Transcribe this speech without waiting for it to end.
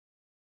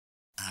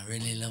I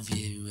really love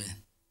you,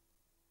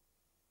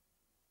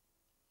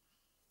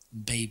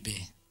 baby.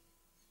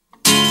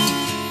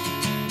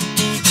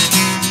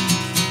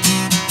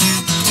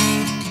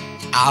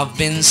 I've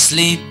been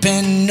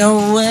sleeping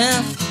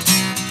nowhere,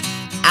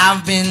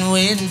 I've been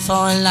waiting for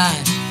a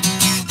light.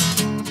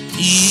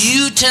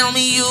 You tell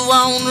me you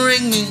won't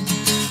ring me,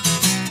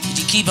 but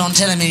you keep on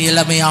telling me you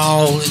love me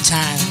all the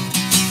time.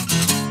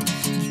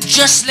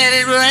 Just let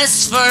it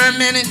rest for a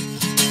minute,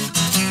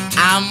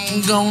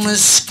 I'm gonna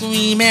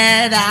scream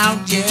it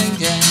out, yeah,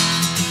 yeah.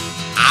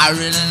 I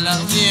really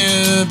love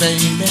you,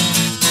 baby.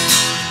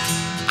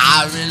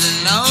 I really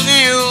love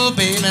you,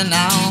 baby,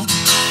 now.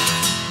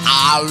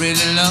 I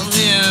really love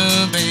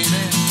you, baby.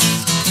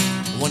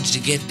 I want you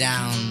to get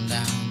down,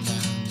 down,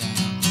 down,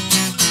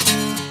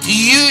 down.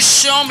 You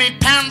show me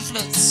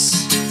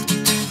pamphlets,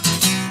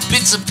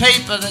 bits of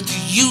paper that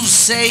you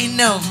say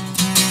no.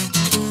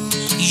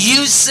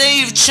 You say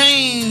you've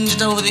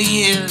changed over the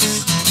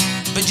years,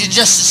 but you're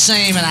just the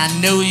same and I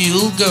know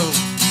you'll go.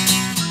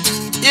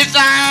 If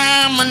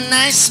I'm a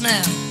nice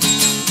man,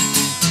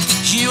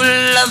 you'll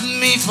love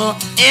me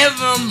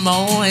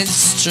forevermore,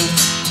 it's true.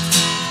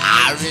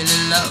 I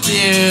really love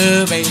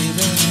you, baby,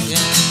 yeah.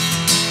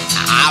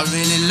 I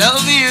really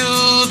love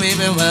you,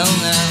 baby, well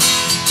now.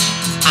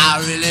 I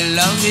really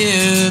love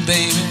you,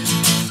 baby.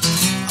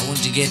 I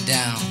want you to get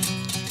down.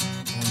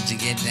 I want you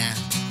to get down.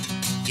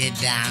 Get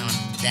down,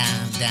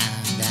 down,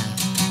 down, down.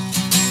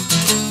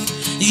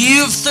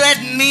 You've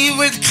threatened me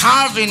with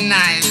carving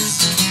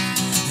knives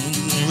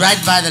right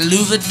by the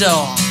Louvre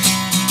door.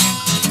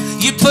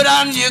 You put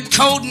on your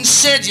coat and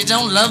said you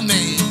don't love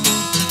me.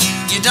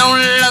 You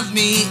don't love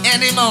me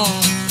anymore.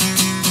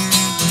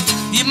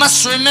 You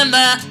must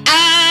remember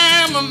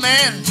I'm a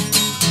man.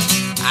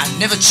 I've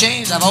never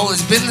changed, I've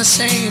always been the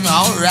same,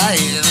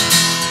 alright.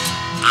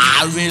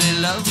 I really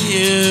love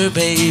you,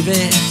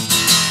 baby.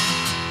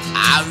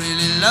 I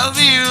really love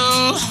you,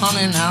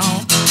 honey,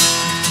 now.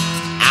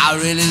 I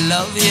really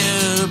love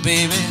you,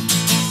 baby.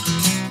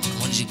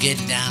 Once you get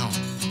down,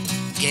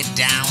 get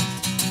down,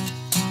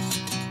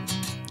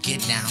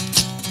 get down,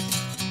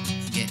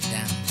 get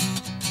down.